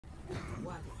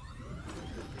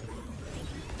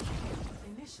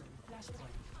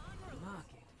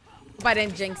Hope I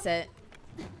didn't jinx it.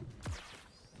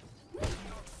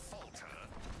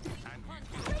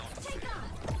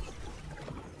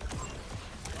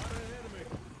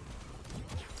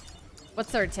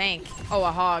 What's their tank? Oh,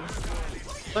 a hog.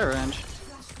 Their range.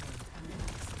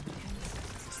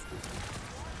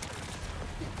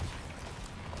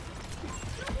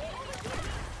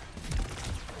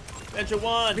 Venture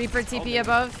one. Reaper TP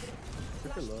above.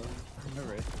 Super low.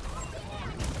 Alright.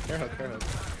 Care hook, care hook.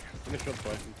 I'm gonna show up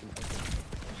twice.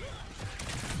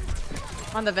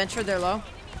 On the venture, they're low.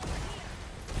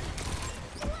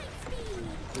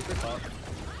 Super top.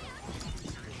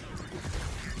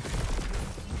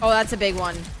 Oh, that's a big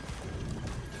one.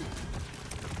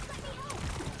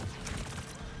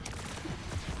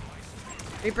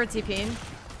 Reaper TPing.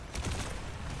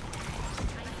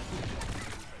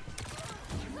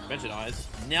 Venture eyes.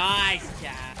 Nice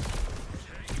cat.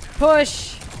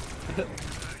 Push.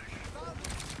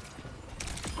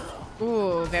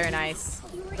 Ooh, very nice.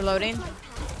 Reloading.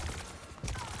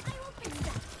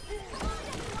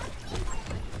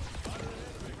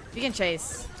 You can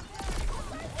chase.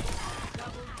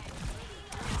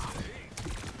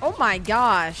 Oh my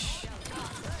gosh.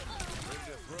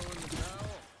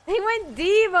 He went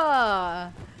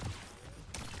diva.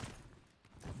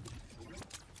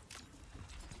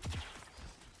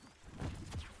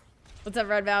 What's up,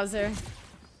 Red Bowser?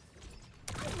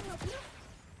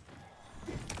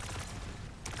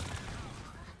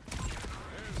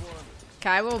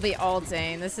 Kai will be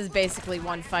ulting. This is basically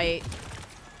one fight.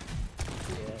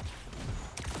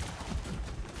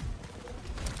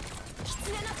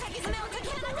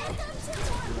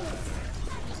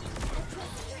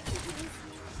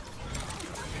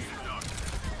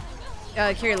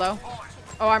 Kiri low.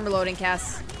 Oh, I'm reloading,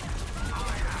 Cass.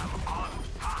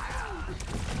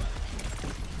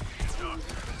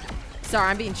 Sorry,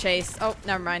 I'm being chased. Oh,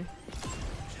 never mind.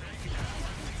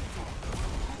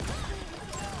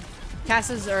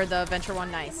 Cass's or the venture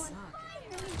one, nice.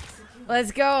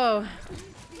 Let's go.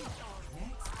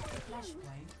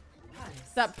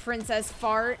 What's up, Princess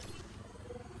Fart?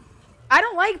 I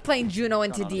don't like playing Juno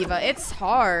into Diva. It's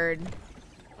hard.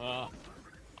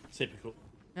 Typical.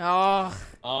 Oh.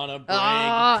 On a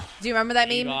break. Do you remember that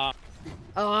meme?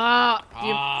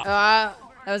 That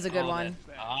was a good one.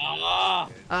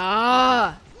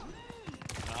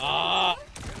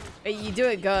 But you do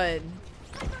it good.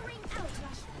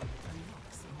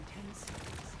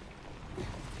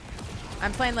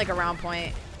 I'm playing like a round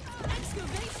point.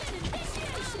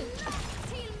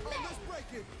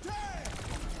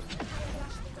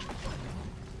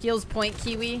 Heals point,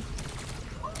 Kiwi.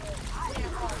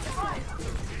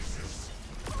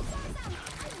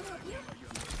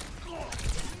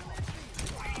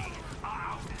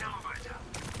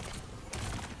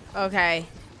 Okay.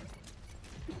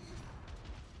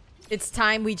 It's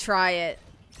time we try it.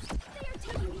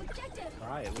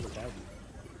 Try it. What is that?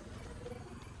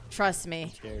 Trust me. I'm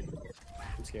scared.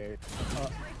 I'm scared.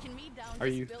 Are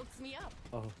you?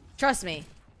 Oh. Trust me.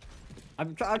 I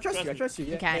trust you. I trust you.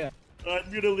 Yeah. Okay. Yeah.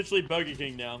 I'm gonna literally Burger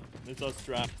King now. It's our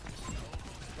strap.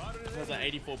 That's an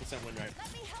 84% win rate.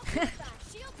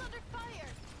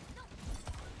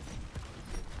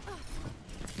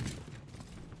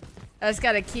 I just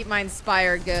gotta keep my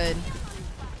Inspire good.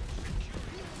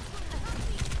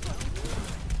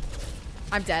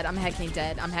 I'm dead. I'm hacking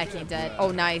dead. I'm hacking dead.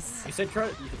 Oh, nice. You said try.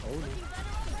 You said, oh.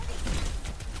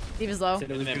 Steve is low.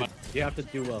 You have to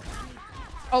do well.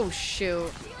 Oh,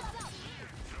 shoot.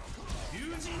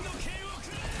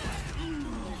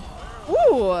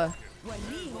 Ooh.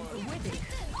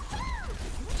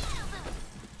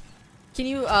 Can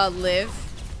you live?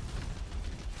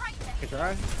 Okay,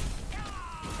 try.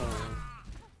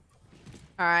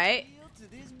 All right.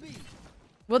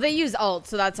 Well, they use ult,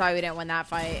 so that's why we didn't win that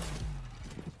fight.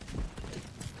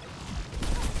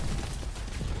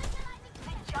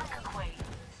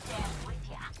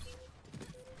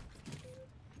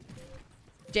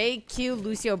 JQ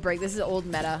Lucio break. This is old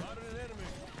meta.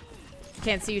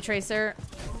 Can't see you, Tracer.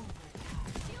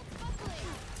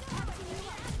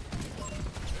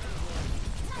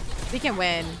 We can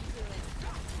win.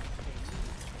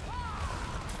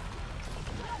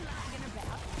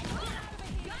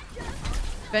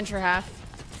 Venture half.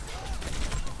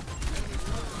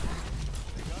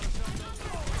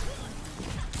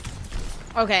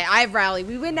 Okay, I have rally.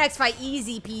 We win next fight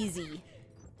easy peasy.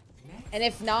 And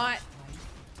if not,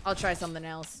 I'll try something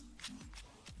else.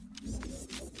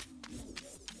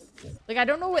 Like, I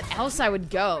don't know what else I would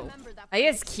go. I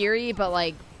guess Kiri, but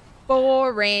like,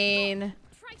 boring.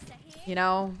 You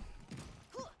know?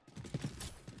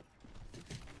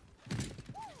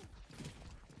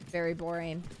 Very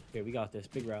boring. Okay, we got this.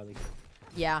 Big rally.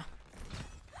 Yeah.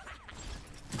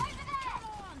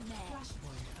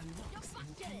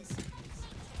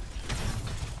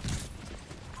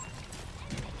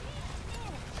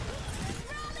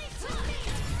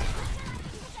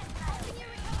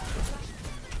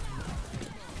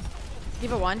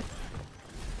 Give it one.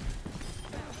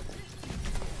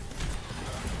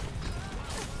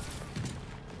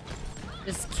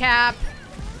 Just cap.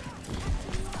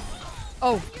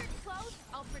 Oh.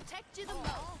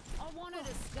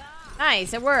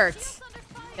 Nice, it worked.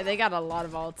 Yeah, they got a lot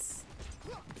of ults.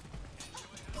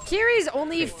 Kiri's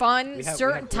only fun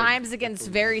certain times against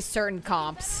very certain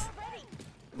comps.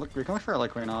 Look, we're coming for her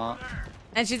like we're not.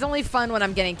 And she's only fun when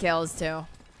I'm getting kills too.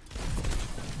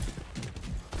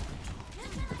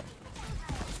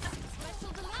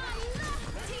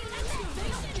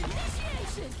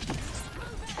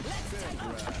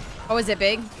 Oh, is it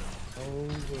big? Oh.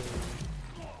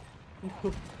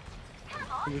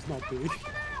 It was not big.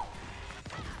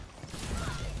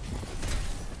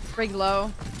 Brig low.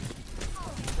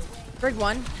 Brig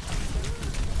one.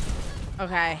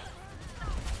 Okay.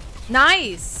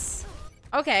 Nice.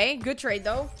 Okay, good trade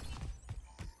though.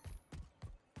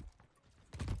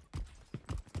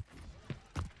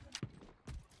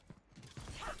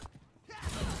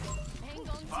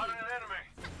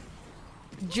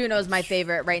 Juno's my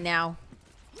favorite right now.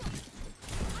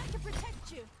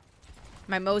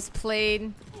 My most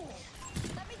played.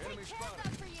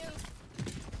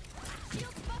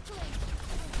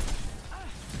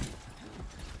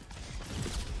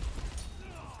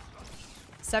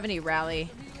 70 rally.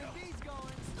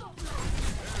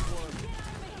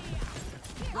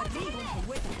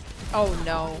 Oh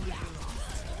no.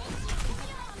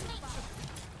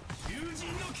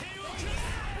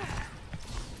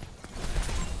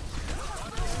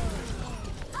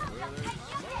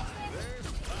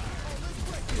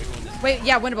 Wait,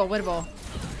 yeah, winnable, winnable.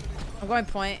 I'm going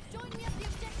point.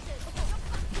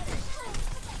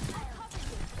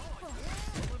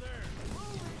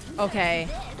 Okay.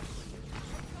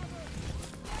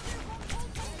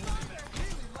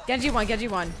 Genji one, Genji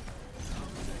one.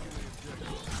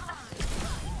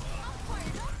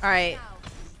 Alright.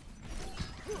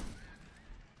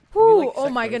 Whoo, oh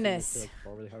my goodness. A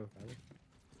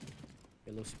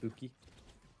little spooky.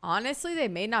 Honestly, they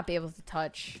may not be able to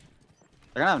touch.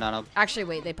 They're gonna have nano. Actually,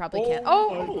 wait, they probably can't.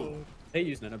 Oh! They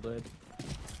use Nano Blade.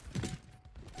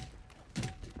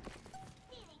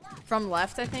 From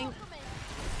left, I think.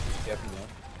 Yeah, from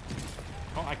left.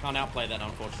 Oh, I can't outplay that,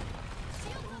 unfortunately.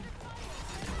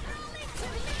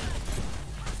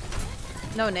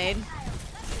 No nade.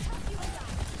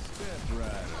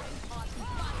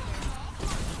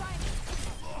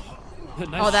 Nice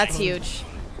Oh, that's shot. huge.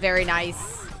 Very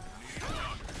nice.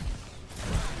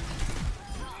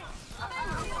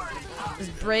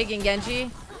 Just Brig and Genji.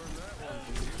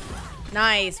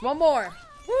 Nice. One more.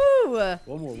 Woo!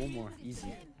 One more.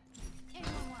 Easy.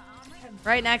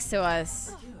 Right next to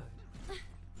us.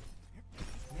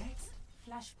 Next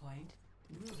flashpoint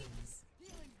ruins.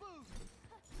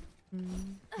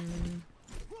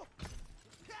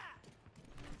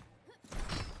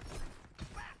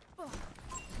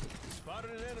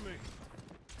 Spotted an enemy.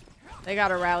 They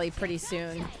gotta rally pretty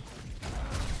soon.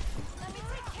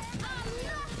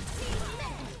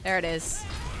 There it is.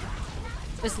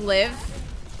 Just live.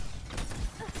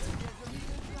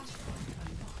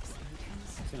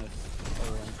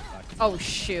 Oh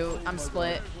shoot, I'm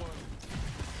split.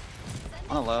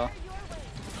 On a low.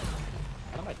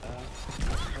 I might die.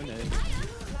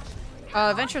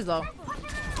 Venture's low.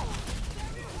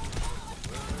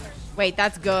 Wait,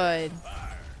 that's good.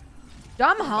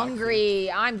 I'm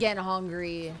hungry. I'm getting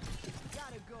hungry.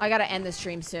 I gotta end the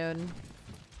stream soon.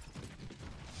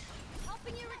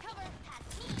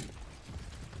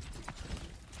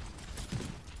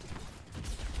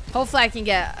 Hopefully I can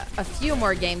get a few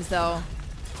more games though.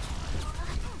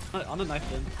 On the knife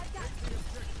then.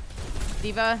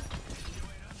 Diva.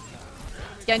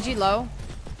 Genji low.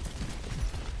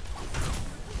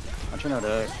 I'm trying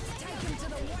to.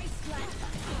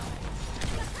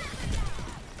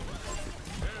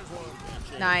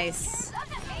 Nice.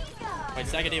 Wait,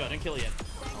 second Evo, don't kill it yet.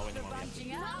 Oh, wait, never mind.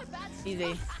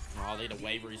 Easy. Oh, they need a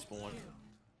wave respawn.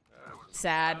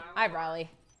 Sad. I rally.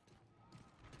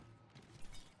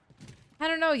 I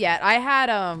don't know yet. I had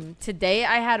today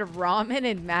I had ramen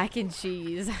and mac and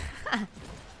cheese.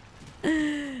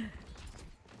 I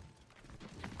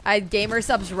had Gamer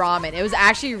Subs ramen. It was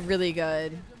actually really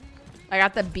good. I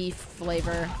got the beef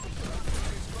flavor.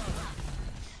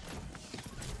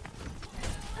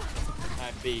 I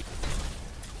have beef.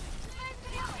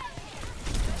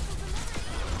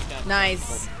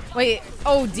 Nice. Wait.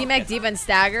 Oh, D-Mac Diva and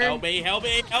staggered. Help me, help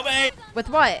me, help me! With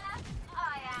what?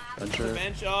 Venture.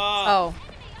 Adventure! Oh.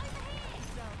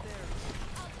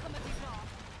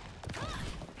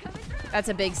 That's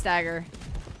a big stagger.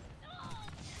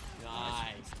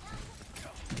 Nice.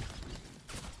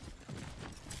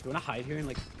 You wanna hide here and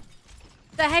like?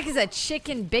 The heck is a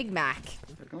chicken Big Mac?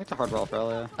 Can we to hard roll for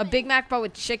earlier? A Big Mac but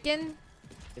with chicken?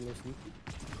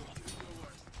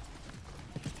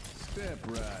 Step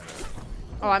right.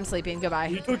 Oh, I'm sleeping. Goodbye.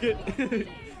 You took it.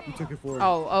 You took it forward.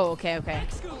 Oh, okay, okay.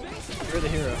 You're the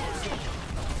hero.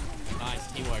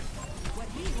 Nice, teamwork.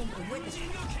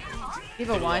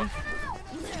 Diva won.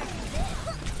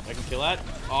 I can kill that?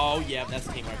 Oh, yeah, that's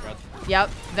teamwork, bro. Yep.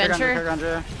 Venture.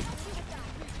 Venture.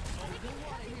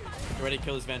 Get ready to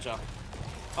kill this Venture.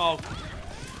 Oh.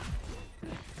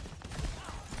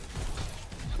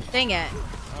 Dang it.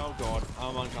 Oh, God.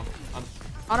 I'm uncomfortable.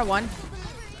 On a 1.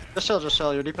 Just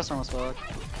chill. Your DPS almost fuck.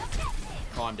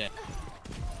 Oh, I'm dead.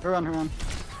 Who run?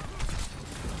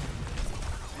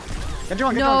 Genji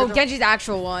one, No, Genji's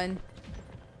actual 1.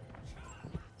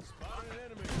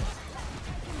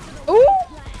 Ooh!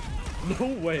 No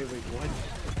way. Wait, what?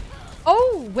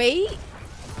 Oh, wait.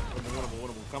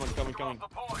 Winnable. Coming.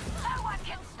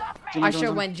 I should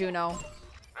have went Juno.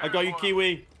 I got you,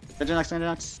 Kiwi. Genji next.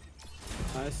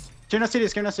 Nice. Juno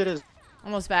CDs.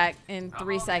 Almost back in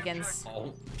 3 seconds.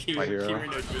 Oh, Kiwi, My hero. Kiwi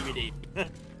no DVD.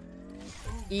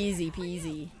 Easy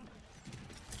peasy.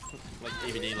 Like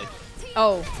DVD, like,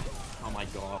 Oh. oh my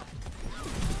God.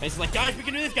 It's like, guys, we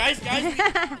can do this, guys.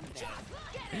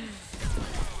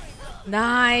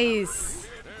 Nice.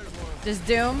 Just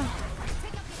Doom.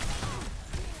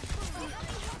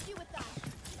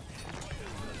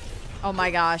 Oh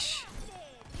my gosh.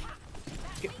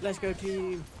 Let's go,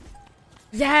 team.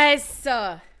 Yes.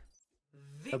 A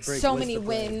break So was many the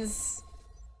break. wins.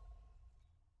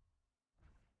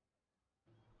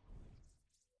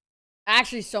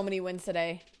 Actually, so many wins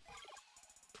today.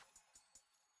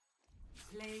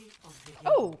 Play of the game.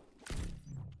 Oh.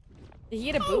 Did he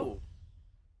get a boop?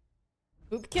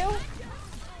 Boop kill?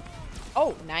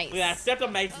 Oh, nice. Look at that, stepped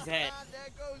on Max's head.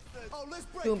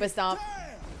 Goomba stomp.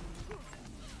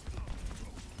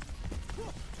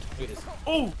 Look at this.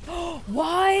 Oh!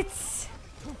 What?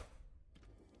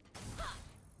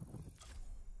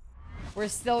 We're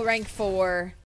still rank 4.